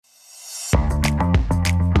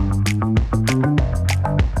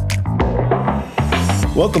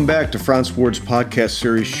Welcome back to Franz Ward's podcast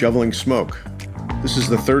series, Shoveling Smoke. This is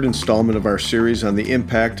the third installment of our series on the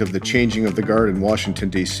impact of the changing of the guard in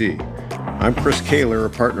Washington, D.C. I'm Chris Kaler,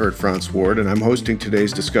 a partner at Franz Ward, and I'm hosting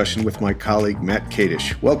today's discussion with my colleague, Matt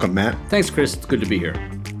Kadish. Welcome, Matt. Thanks, Chris. It's good to be here.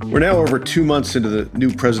 We're now over 2 months into the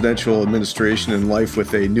new presidential administration and life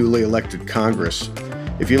with a newly elected Congress.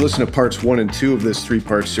 If you listen to parts 1 and 2 of this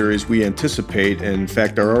three-part series, we anticipate, and in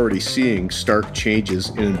fact are already seeing, stark changes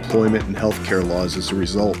in employment and healthcare laws as a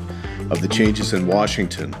result of the changes in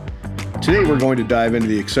Washington. Today we're going to dive into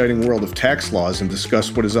the exciting world of tax laws and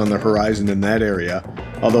discuss what is on the horizon in that area,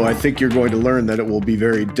 although I think you're going to learn that it will be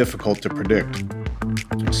very difficult to predict.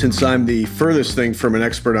 Since I'm the furthest thing from an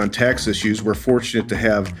expert on tax issues, we're fortunate to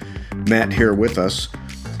have Matt here with us.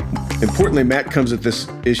 Importantly, Matt comes at this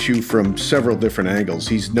issue from several different angles.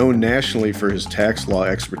 He's known nationally for his tax law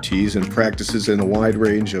expertise and practices in a wide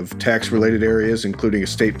range of tax-related areas, including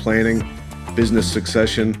estate planning, business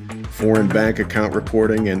succession, foreign bank account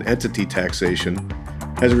reporting, and entity taxation.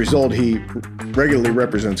 As a result, he regularly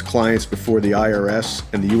represents clients before the IRS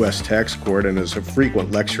and the U.S. Tax Court and is a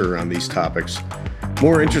frequent lecturer on these topics.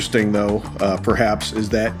 More interesting, though, perhaps, is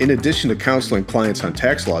that in addition to counseling clients on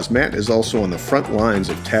tax laws, Matt is also on the front lines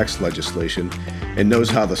of tax legislation and knows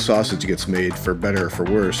how the sausage gets made, for better or for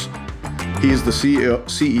worse. He is the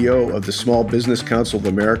CEO of the Small Business Council of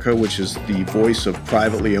America, which is the voice of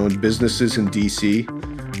privately owned businesses in D.C.,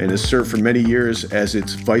 and has served for many years as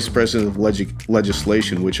its vice president of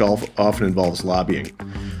legislation, which often involves lobbying.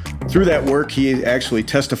 Through that work, he actually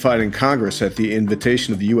testified in Congress at the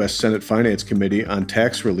invitation of the U.S. Senate Finance Committee on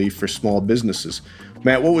tax relief for small businesses.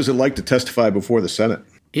 Matt, what was it like to testify before the Senate?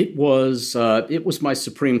 It was my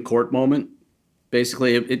Supreme Court moment.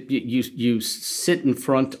 Basically, you sit in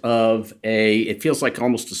front of it feels like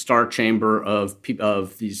almost a star chamber of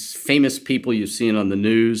these famous people you've seen on the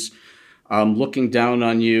news, looking down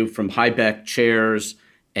on you from high back chairs,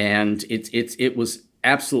 and it was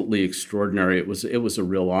absolutely extraordinary. It was a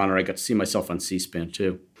real honor. I got to see myself on C-SPAN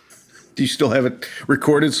too. Do you still have it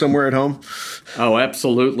recorded somewhere at home? Oh,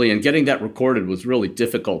 absolutely. And getting that recorded was really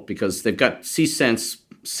difficult because they've got C-SPAN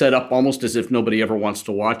set up almost as if nobody ever wants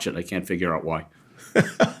to watch it. I can't figure out why.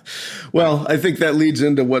 Well, I think that leads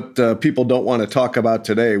into what people don't want to talk about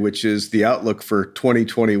today, which is the outlook for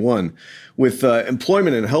 2021. With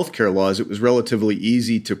employment and healthcare laws, it was relatively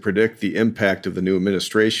easy to predict the impact of the new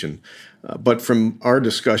administration. But from our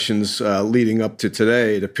discussions leading up to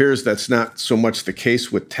today, it appears that's not so much the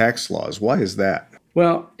case with tax laws. Why is that?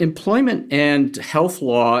 Well, employment and health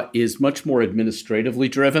law is much more administratively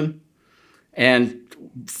driven, and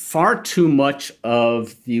far too much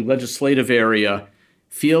of the legislative area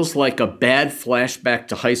feels like a bad flashback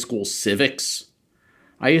to high school civics.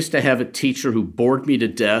 I used to have a teacher who bored me to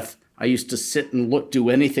death. I used to sit and do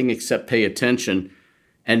anything except pay attention.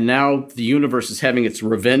 And now the universe is having its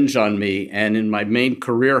revenge on me. And in my main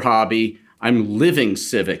career hobby, I'm living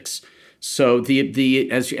civics. So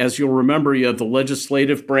as you'll remember, you have the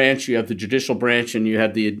legislative branch, you have the judicial branch, and you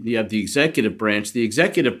have the executive branch. The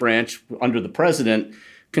executive branch, under the president,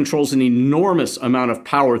 controls an enormous amount of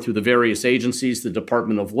power through the various agencies, the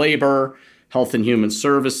Department of Labor, Health and Human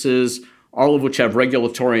Services, all of which have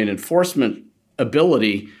regulatory and enforcement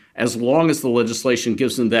ability. As long as the legislation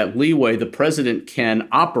gives them that leeway, the president can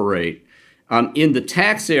operate. In the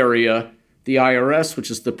tax area, the IRS, which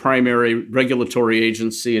is the primary regulatory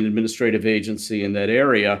agency and administrative agency in that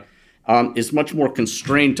area, is much more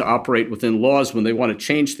constrained to operate within laws. When they want to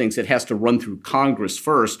change things, it has to run through Congress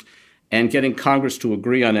first. And getting Congress to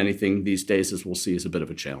agree on anything these days, as we'll see, is a bit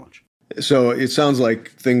of a challenge. So it sounds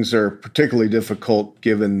like things are particularly difficult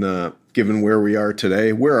given where we are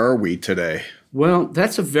today. Where are we today? Well,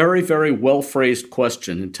 that's a very, very well-phrased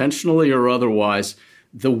question, intentionally or otherwise.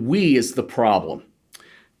 The we is the problem.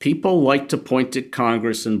 People like to point at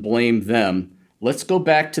Congress and blame them. Let's go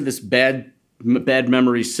back to this bad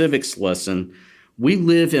memory civics lesson. We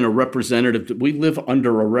live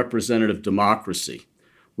under a representative democracy.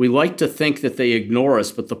 We like to think that they ignore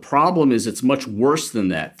us, but the problem is it's much worse than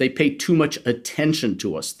that. They pay too much attention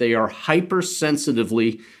to us. They are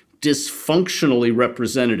hypersensitively, dysfunctionally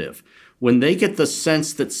representative. When they get the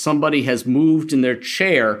sense that somebody has moved in their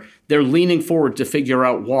chair, they're leaning forward to figure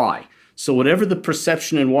out why. So whatever the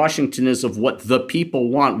perception in Washington is of what the people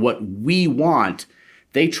want, what we want,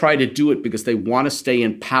 they try to do it because they want to stay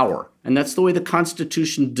in power. And that's the way the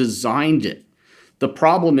Constitution designed it. The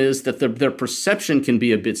problem is that their perception can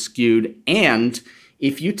be a bit skewed. And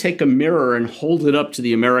if you take a mirror and hold it up to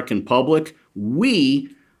the American public,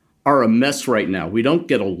 we are a mess right now. We don't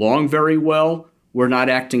get along very well. We're not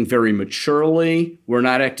acting very maturely. We're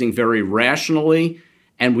not acting very rationally.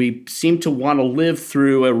 And we seem to want to live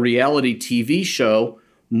through a reality TV show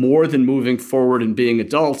more than moving forward and being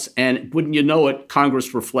adults. And wouldn't you know it,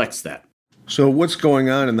 Congress reflects that. So what's going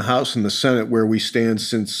on in the House and the Senate where we stand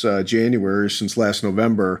since January, since last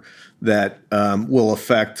November, that will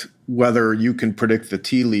affect whether you can predict the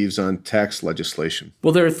tea leaves on tax legislation?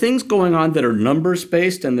 Well, there are things going on that are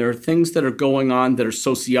numbers-based, and there are things that are going on that are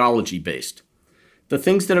sociology-based. The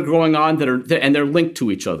things that are going on and they're linked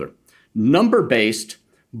to each other. Number-based,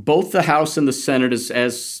 both the House and the Senate,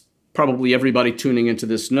 as probably everybody tuning into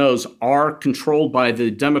this knows, are controlled by the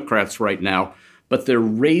Democrats right now, but they're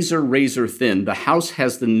razor thin. The House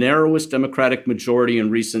has the narrowest Democratic majority in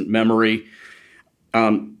recent memory,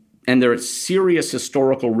 and they're at serious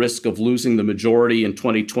historical risk of losing the majority in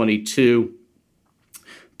 2022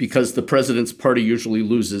 because the president's party usually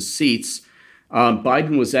loses seats.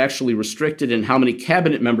 Biden was actually restricted in how many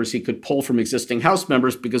cabinet members he could pull from existing House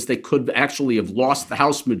members because they could actually have lost the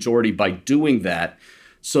House majority by doing that.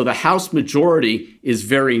 So the House majority is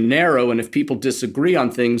very narrow, and if people disagree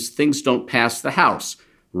on things, things don't pass the House.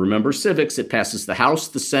 Remember civics, it passes the House,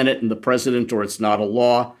 the Senate, and the president, or it's not a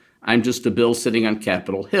law. I'm just a bill sitting on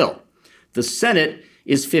Capitol Hill. The Senate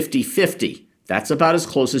is 50-50. That's about as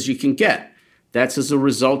close as you can get. That's as a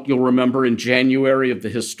result, you'll remember, in January of the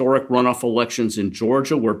historic runoff elections in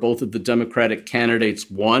Georgia, where both of the Democratic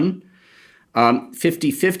candidates won.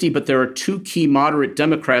 50-50, but there are two key moderate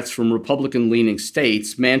Democrats from Republican-leaning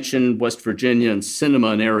states, Manchin, West Virginia, and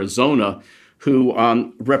Sinema in Arizona, who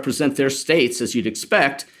represent their states, as you'd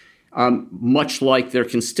expect. Much like their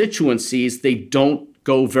constituencies, they don't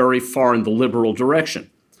go very far in the liberal direction.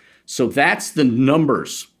 So that's the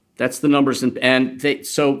numbers. That's the numbers.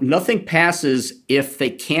 So nothing passes if they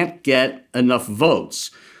can't get enough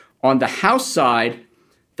votes. On the House side,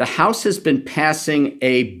 the House has been passing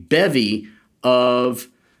a bevy of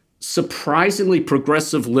surprisingly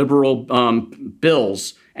progressive liberal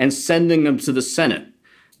bills and sending them to the Senate.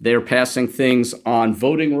 They're passing things on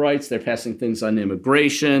voting rights. They're passing things on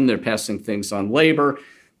immigration. They're passing things on labor.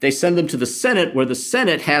 They send them to the Senate, where the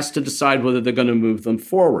Senate has to decide whether they're going to move them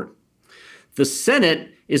forward. The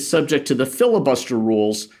Senate is subject to the filibuster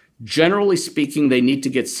rules. Generally speaking, they need to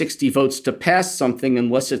get 60 votes to pass something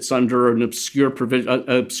unless it's under an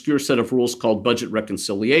obscure set of rules called budget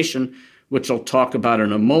reconciliation, which I'll talk about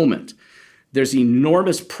in a moment. There's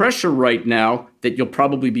enormous pressure right now that you'll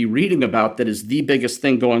probably be reading about that is the biggest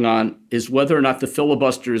thing going on, is whether or not the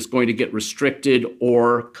filibuster is going to get restricted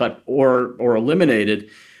or cut or eliminated.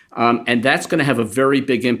 And that's going to have a very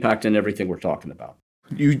big impact on everything we're talking about.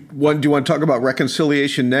 Do you want to talk about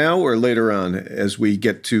reconciliation now or later on as we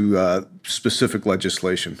get to specific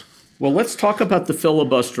legislation? Well, let's talk about the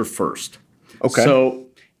filibuster first. Okay. So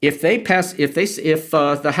if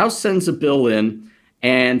the House sends a bill in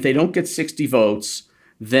and they don't get 60 votes,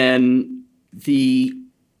 then the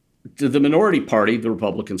minority party, the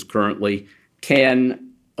Republicans currently, can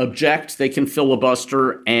object. They can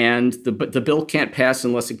filibuster, and the bill can't pass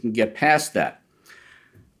unless it can get past that.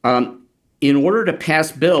 In order to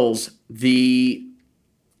pass bills, the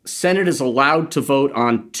Senate is allowed to vote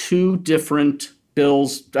on two different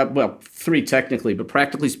bills, well, three technically, but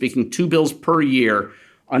practically speaking, two bills per year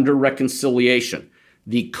under reconciliation.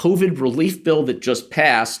 The COVID relief bill that just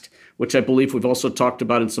passed, which I believe we've also talked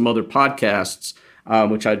about in some other podcasts,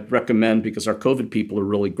 which I'd recommend because our COVID people are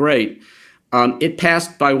really great. It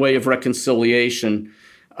passed by way of reconciliation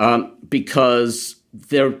because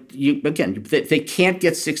they can't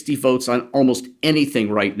get 60 votes on almost anything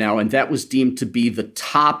right now, and that was deemed to be the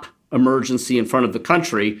top emergency in front of the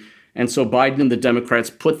country. And so Biden and the Democrats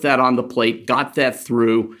put that on the plate, got that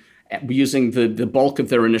through using the bulk of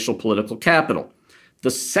their initial political capital. The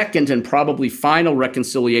second and probably final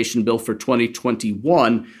reconciliation bill for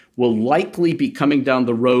 2021 will likely be coming down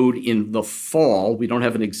the road in the fall. We don't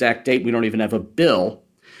have an exact date. We don't even have a bill.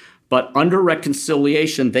 But under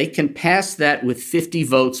reconciliation, they can pass that with 50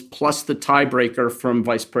 votes plus the tiebreaker from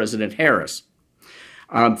Vice President Harris.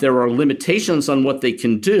 There are limitations on what they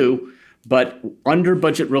can do, but under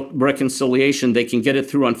budget reconciliation, they can get it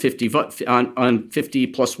through on 50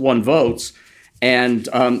 plus one votes. And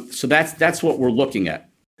so that's what we're looking at.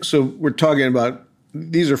 So we're talking about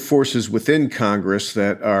these are forces within Congress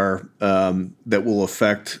that are that will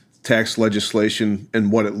affect tax legislation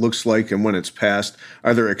and what it looks like and when it's passed.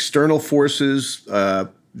 Are there external forces, the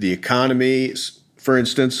economy, for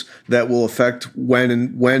instance, that will affect when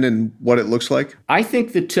and what it looks like? I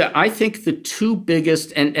think the two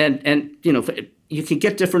biggest and you can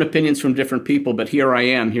get different opinions from different people, but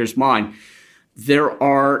here's mine. There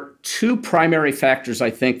are two primary factors, I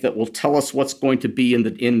think, that will tell us what's going to be in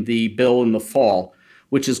the bill in the fall.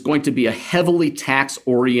 which is going to be a heavily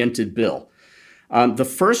tax-oriented bill. The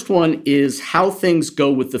first one is how things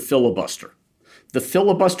go with the filibuster. The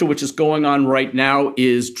filibuster, which is going on right now,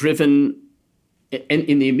 is driven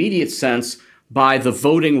in the immediate sense by the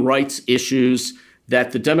voting rights issues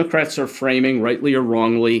that the Democrats are framing, rightly or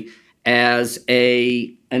wrongly, as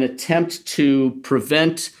an attempt to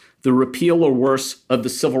prevent the repeal or worse of the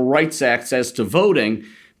Civil Rights Acts as to voting,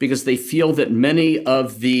 because they feel that many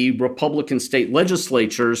of the Republican state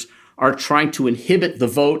legislatures are trying to inhibit the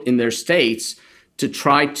vote in their states to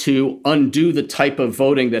try to undo the type of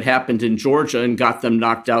voting that happened in Georgia and got them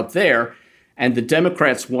knocked out there. And the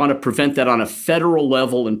Democrats want to prevent that on a federal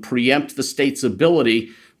level and preempt the state's ability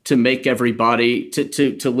to make everybody,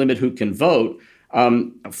 to limit who can vote.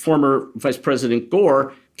 Former Vice President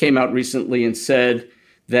Gore came out recently and said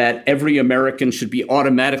that every American should be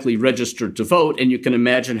automatically registered to vote. And you can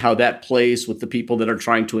imagine how that plays with the people that are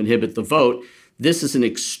trying to inhibit the vote. This is an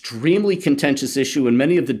extremely contentious issue, and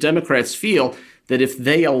many of the Democrats feel that if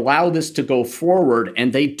they allow this to go forward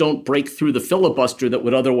and they don't break through the filibuster that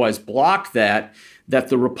would otherwise block that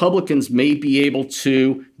the Republicans may be able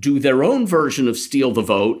to do their own version of steal the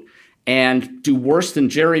vote and do worse than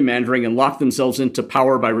gerrymandering and lock themselves into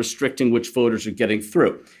power by restricting which voters are getting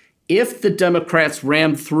through. If the Democrats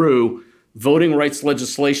ram through voting rights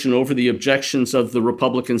legislation over the objections of the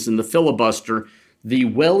Republicans in the filibuster, the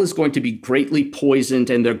well is going to be greatly poisoned,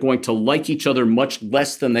 and they're going to like each other much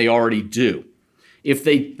less than they already do. Is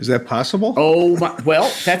that possible?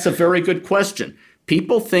 Well, that's a very good question.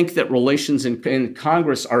 People think that relations in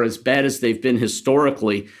Congress are as bad as they've been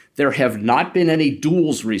historically. There have not been any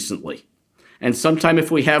duels recently. And sometime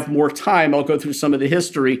if we have more time, I'll go through some of the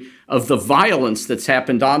history of the violence that's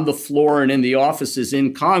happened on the floor and in the offices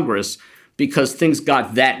in Congress because things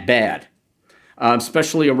got that bad,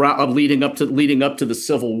 especially around leading up to the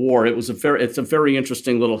Civil War. It's a very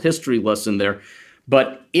interesting little history lesson there.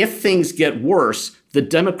 But if things get worse, the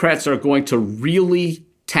Democrats are going to really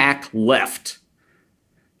tack left.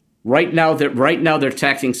 Right now they're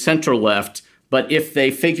tacking center left. But if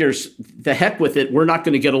they figures the heck with it, we're not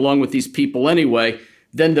going to get along with these people anyway,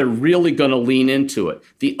 then they're really going to lean into it.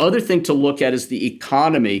 The other thing to look at is the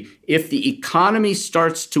economy. If the economy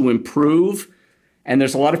starts to improve, and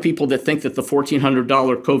there's a lot of people that think that the $1,400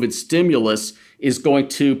 COVID stimulus is going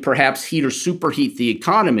to perhaps heat or superheat the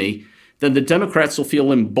economy, then the Democrats will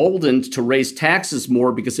feel emboldened to raise taxes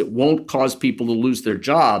more because it won't cause people to lose their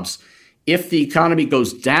jobs. If the economy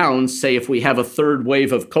goes down, say if we have a third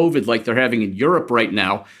wave of COVID like they're having in Europe right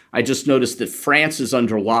now, I just noticed that France is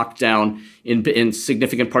under lockdown in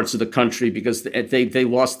significant parts of the country because they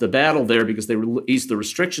lost the battle there because they eased the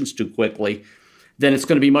restrictions too quickly, then it's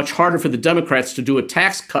going to be much harder for the Democrats to do a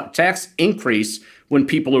tax increase when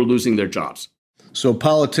people are losing their jobs. So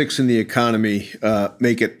politics and the economy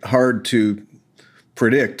make it hard to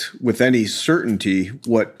predict with any certainty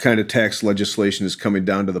what kind of tax legislation is coming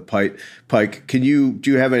down to the pike. Do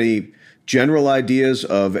you have any general ideas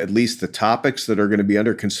of at least the topics that are going to be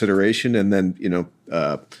under consideration, and then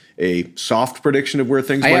a soft prediction of where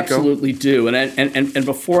things might go? I absolutely do. And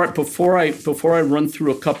before I run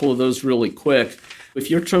through a couple of those really quick, if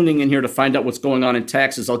you're tuning in here to find out what's going on in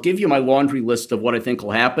taxes, I'll give you my laundry list of what I think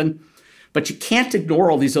will happen. But you can't ignore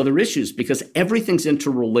all these other issues because everything's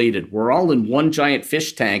interrelated. We're all in one giant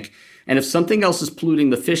fish tank. And if something else is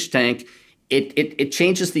polluting the fish tank, it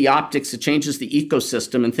changes the optics, it changes the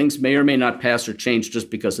ecosystem, and things may or may not pass or change just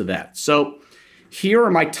because of that. So here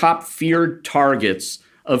are my top feared targets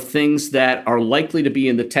of things that are likely to be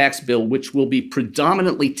in the tax bill, which will be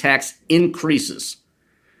predominantly tax increases.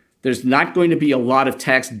 There's not going to be a lot of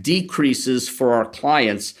tax decreases for our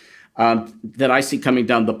clients that I see coming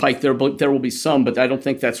down the pike. There will be some, but I don't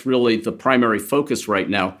think that's really the primary focus right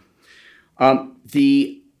now.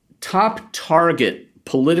 The top target,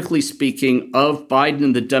 politically speaking, of Biden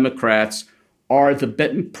and the Democrats are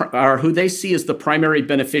who they see as the primary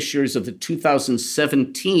beneficiaries of the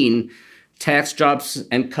 2017 Tax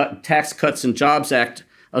Cuts and Jobs Act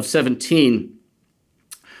of 17,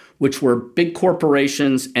 which were big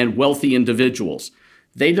corporations and wealthy individuals.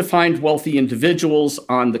 They defined wealthy individuals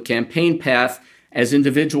on the campaign path as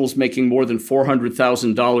individuals making more than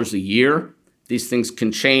 $400,000 a year. These things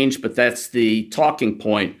can change, but that's the talking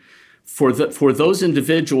point. For those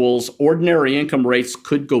individuals, ordinary income rates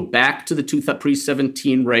could go back to the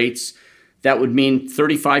pre-17 rates. That would mean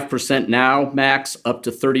 35% now max, up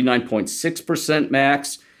to 39.6%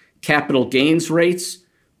 max. Capital gains rates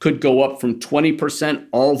could go up from 20%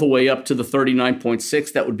 all the way up to the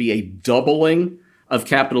 39.6. That would be a doubling of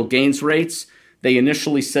capital gains rates. They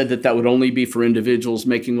initially said that would only be for individuals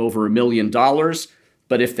making over $1 million,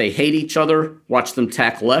 But if they hate each other, watch them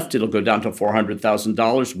tack left. It'll go down to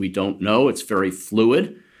 $400,000. We don't know. It's very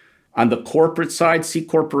fluid. On the corporate side, C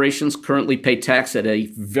corporations currently pay tax at a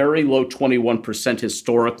very low 21%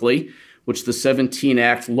 historically, which the 17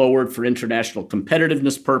 Act lowered for international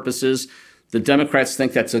competitiveness purposes. The Democrats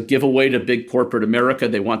think that's a giveaway to big corporate America.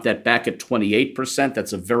 They want that back at 28%.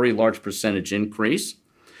 That's a very large percentage increase.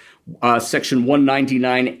 Section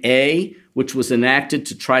 199A, which was enacted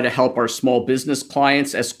to try to help our small business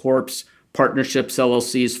clients, S-corps, partnerships,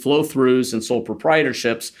 LLCs, flow-throughs, and sole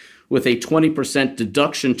proprietorships, with a 20%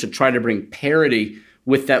 deduction to try to bring parity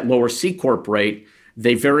with that lower C-corp rate.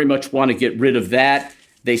 They very much want to get rid of that.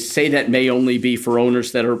 They say that may only be for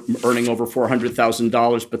owners that are earning over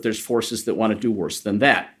 $400,000, but there's forces that want to do worse than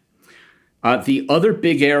that. The other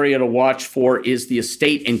big area to watch for is the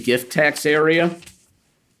estate and gift tax area.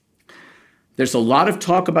 There's a lot of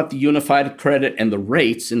talk about the unified credit and the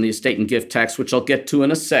rates in the estate and gift tax, which I'll get to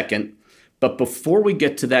in a second. But before we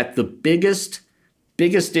get to that, the biggest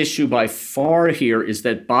issue by far here is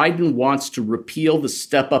that Biden wants to repeal the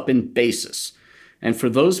step up in basis. And for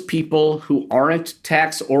those people who aren't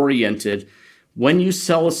tax oriented, when you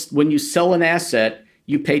sell an asset,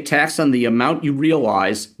 you pay tax on the amount you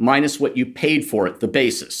realize minus what you paid for it, the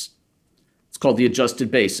basis. It's called the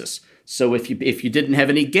adjusted basis. So if you didn't have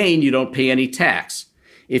any gain, you don't pay any tax.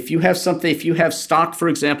 If you have stock, for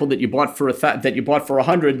example, that you bought for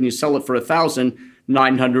 $100 and you sell it for $1,000,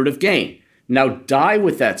 $900 of gain. Now die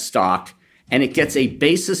with that stock, and it gets a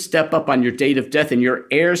basis step up on your date of death, and your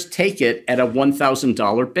heirs take it at a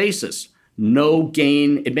 $1,000 basis. No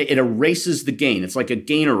gain. It erases the gain. It's like a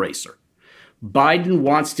gain eraser. Biden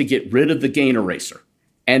wants to get rid of the gain eraser.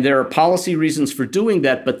 And there are policy reasons for doing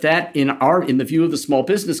that, but that, in the view of the Small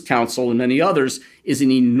Business Council and many others, is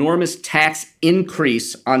an enormous tax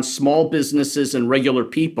increase on small businesses and regular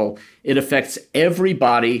people. It affects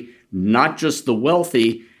everybody, not just the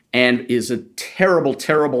wealthy, and is a terrible,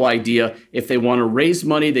 terrible idea. If they want to raise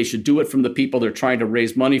money, they should do it from the people they're trying to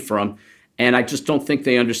raise money from. And I just don't think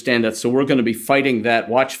they understand that. So we're going to be fighting that.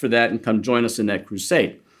 Watch for that and come join us in that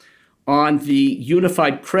crusade. On the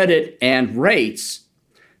unified credit and rates,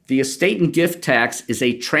 the estate and gift tax is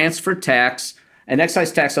a transfer tax, an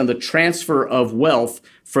excise tax on the transfer of wealth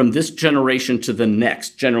from this generation to the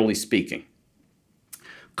next, generally speaking.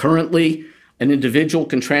 Currently, an individual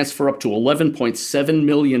can transfer up to $11.7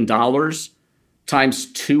 million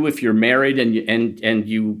times 2 if you're married and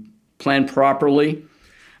you plan properly.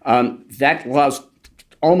 That allows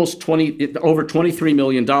over $23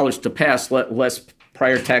 million to pass, less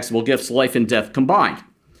prior taxable gifts, life and death combined.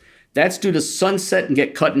 That's due to sunset and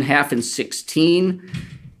get cut in half in 2016.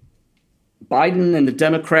 Biden and the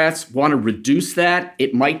Democrats want to reduce that.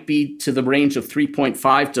 It might be to the range of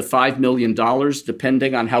 $3.5 to $5 million,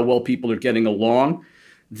 depending on how well people are getting along.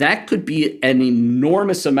 That could be an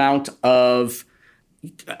enormous amount of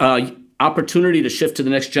opportunity to shift to the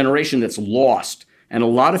next generation that's lost. And a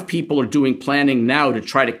lot of people are doing planning now to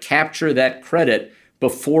try to capture that credit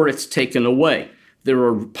before it's taken away. There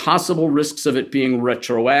are possible risks of it being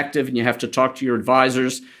retroactive, and you have to talk to your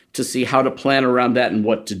advisors to see how to plan around that and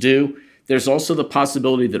what to do. There's also the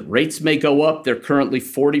possibility that rates may go up. They're currently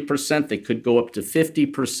 40%. They could go up to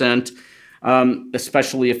 50%,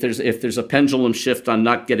 especially if there's a pendulum shift on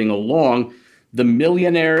not getting along. The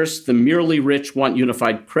millionaires, the merely rich want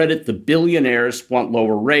unified credit. The billionaires want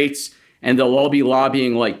lower rates, and they'll all be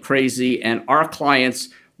lobbying like crazy. And our clients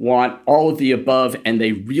want all of the above, and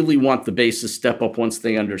they really want the basis step up once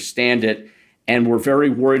they understand it. And we're very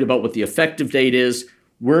worried about what the effective date is.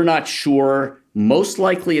 We're not sure. Most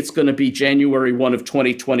likely it's going to be January 1 of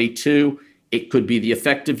 2022. It could be the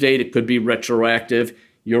effective date. It could be retroactive.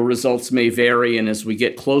 Your results may vary. And as we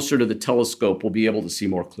get closer to the telescope, we'll be able to see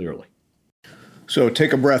more clearly. So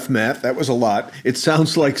take a breath, Matt. That was a lot. It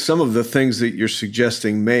sounds like some of the things that you're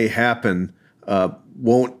suggesting may happen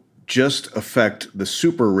won't just affect the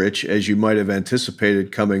super rich, as you might have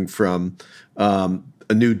anticipated coming from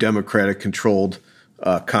a new Democratic-controlled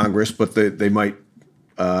Congress, but they might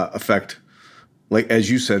affect, like as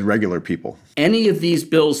you said, regular people. Any of these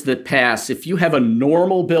bills that pass, if you have a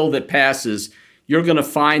normal bill that passes, you're going to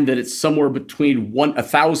find that it's somewhere between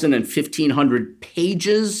 1,000 and 1,500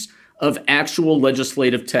 pages of actual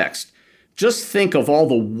legislative text. Just think of all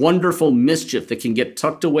the wonderful mischief that can get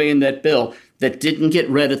tucked away in that bill that didn't get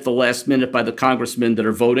read at the last minute by the congressmen that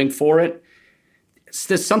are voting for it.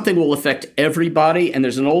 Something will affect everybody. And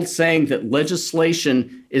there's an old saying that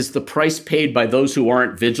legislation is the price paid by those who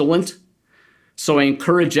aren't vigilant. So I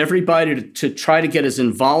encourage everybody to try to get as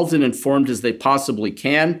involved and informed as they possibly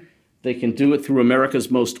can. They can do it through America's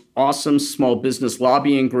most awesome small business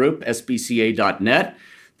lobbying group, sbca.net.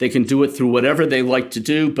 They can do it through whatever they like to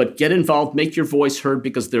do, but get involved, make your voice heard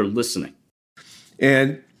because they're listening.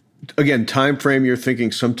 And again, time frame, you're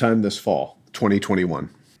thinking sometime this fall, 2021.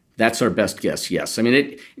 That's our best guess, yes. I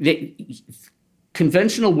mean,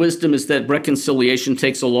 conventional wisdom is that reconciliation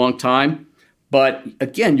takes a long time. But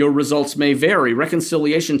again, your results may vary.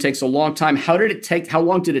 Reconciliation takes a long time. How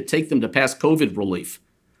long did it take them to pass COVID relief?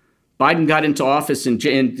 Biden got into office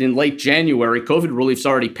in late January. COVID relief's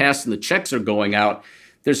already passed and the checks are going out.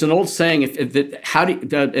 There's an old saying,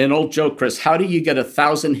 an old joke, Chris, how do you get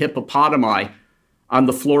 1,000 hippopotami on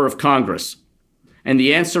the floor of Congress? And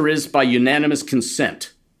the answer is by unanimous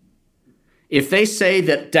consent. If they say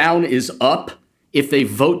that down is up, if they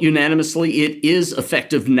vote unanimously, it is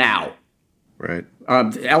effective now. Right.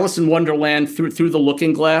 Alice in Wonderland, Through the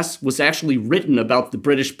Looking Glass, was actually written about the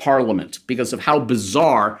British Parliament because of how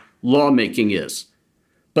bizarre lawmaking is.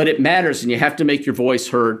 But it matters, and you have to make your voice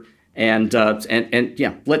heard. And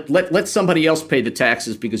let somebody else pay the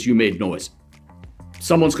taxes because you made noise.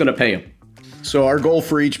 Someone's going to pay them. So our goal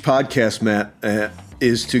for each podcast, Matt,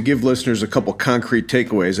 is to give listeners a couple concrete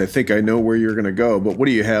takeaways. I think I know where you're going to go, but what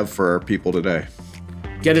do you have for our people today?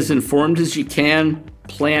 Get as informed as you can.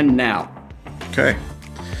 Plan now. Okay.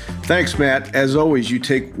 Thanks, Matt. As always, you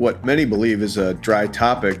take what many believe is a dry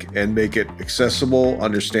topic and make it accessible,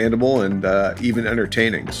 understandable, and even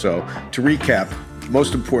entertaining. So to recap,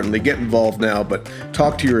 most importantly, get involved now, but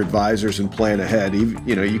talk to your advisors and plan ahead.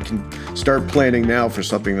 You can start planning now for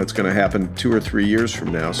something that's going to happen 2 or 3 years from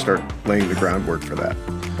now. Start laying the groundwork for that.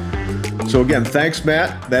 So again, thanks,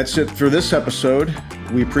 Matt. That's it for this episode.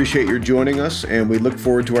 We appreciate your joining us, and we look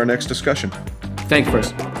forward to our next discussion. Thanks,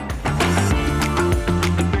 Chris.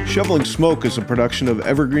 Shoveling Smoke is a production of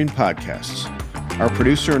Evergreen Podcasts. Our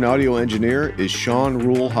producer and audio engineer is Sean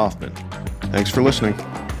Rule Hoffman. Thanks for listening.